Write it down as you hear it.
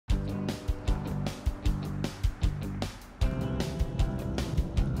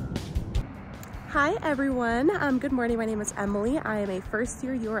Hi everyone, good morning. My name is Emily. I am a first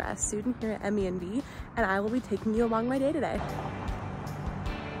year URS student here at MENV, and I will be taking you along my day today.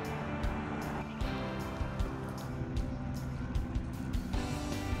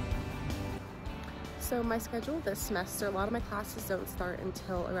 So my schedule this semester, a lot of my classes don't start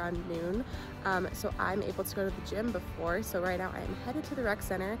until around noon, so I'm able to go to the gym before. So right now I am headed to the rec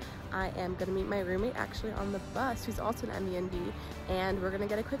center. I am going to meet my roommate actually on the bus, who's also an MENV, and we're going to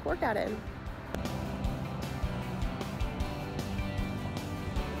get a quick workout in.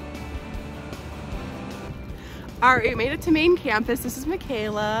 All right, we made it to main campus. This is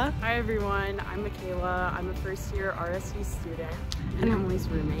Michaela. Hi everyone, I'm Michaela. I'm a first year RSV student and Emily's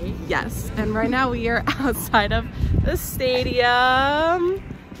roommate. Yes, and right now we are outside of the stadium.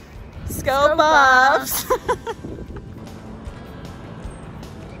 Go Buffs!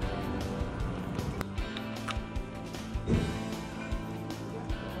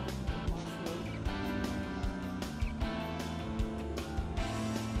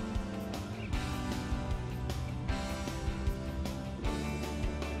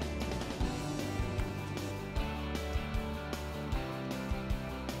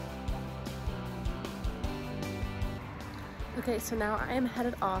 Okay, so now I am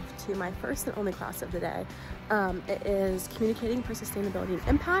headed off to my first and only class of the day. It is Communicating for Sustainability and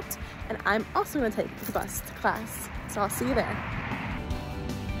Impact, and I'm also going to take the bus to class. So I'll see you there.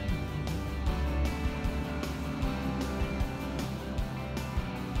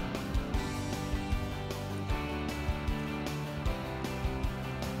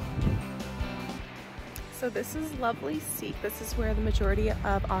 So this is lovely Seek. This is where the majority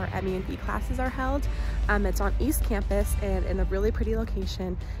of our MENV classes are held. It's on East Campus and in a really pretty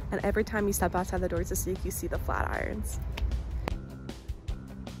location. And every time you step outside the doors of Seek, you see the Flatirons.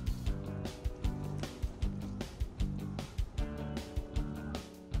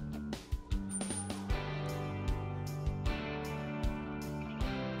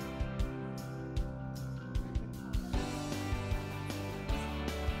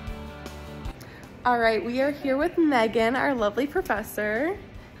 All right, we are here with Megan, our lovely professor.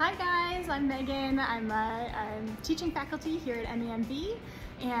 Hi guys, I'm Megan. I'm teaching faculty here at MENV,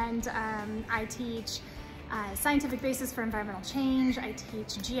 and I teach scientific basis for environmental change. I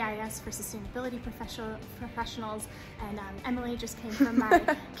teach GIS for sustainability professionals, and Emily just came from my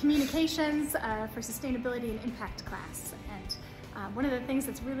communications for sustainability and impact class. And one of the things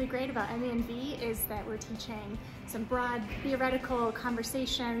that's really great about MENV is that we're teaching some broad theoretical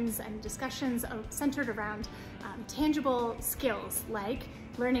conversations and discussions centered around tangible skills like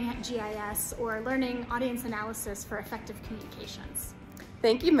learning GIS or learning audience analysis for effective communications.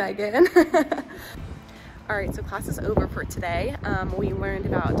 Thank you, Megan. All right, so class is over for today. We learned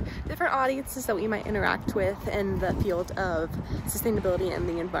about different audiences that we might interact with in the field of sustainability and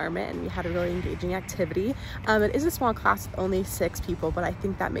the environment, and we had a really engaging activity. It is a small class with only 6 people, but I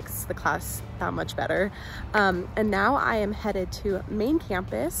think that makes the class that much better. And now I am headed to main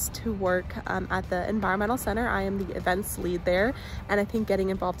campus to work at the environmental center. I am the events lead there, and I think getting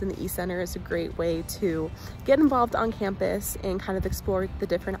involved in the E-Center is a great way to get involved on campus and kind of explore the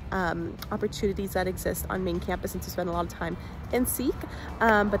different opportunities that exist on main campus and to spend a lot of time in Seek,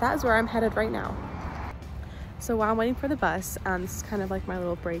 but that is where I'm headed right now. So while I'm waiting for the bus, this is kind of like my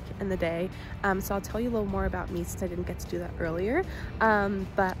little break in the day, so I'll tell you a little more about me since I didn't get to do that earlier,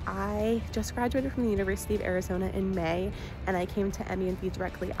 but I just graduated from the University of Arizona in May, and I came to MENV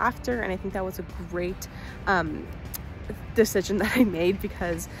directly after, and I think that was a great decision that I made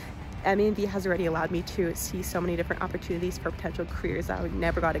because MENV has already allowed me to see so many different opportunities for potential careers that I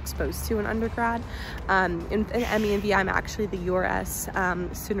never got exposed to in undergrad. In MENV, I'm actually the URS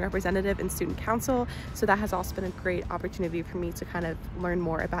student representative and student council, so that has also been a great opportunity for me to kind of learn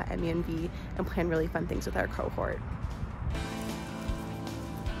more about MENV and plan really fun things with our cohort.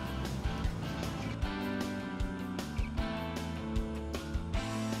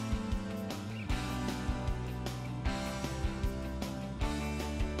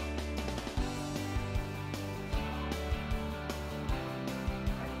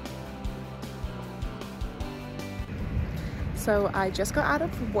 So I just got out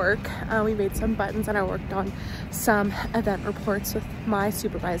of work. We made some buttons and I worked on some event reports with my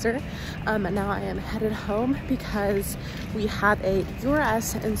supervisor. And now I am headed home because we have a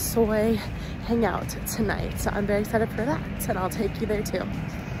URS and Soy hangout tonight. So I'm very excited for that, and I'll take you there too.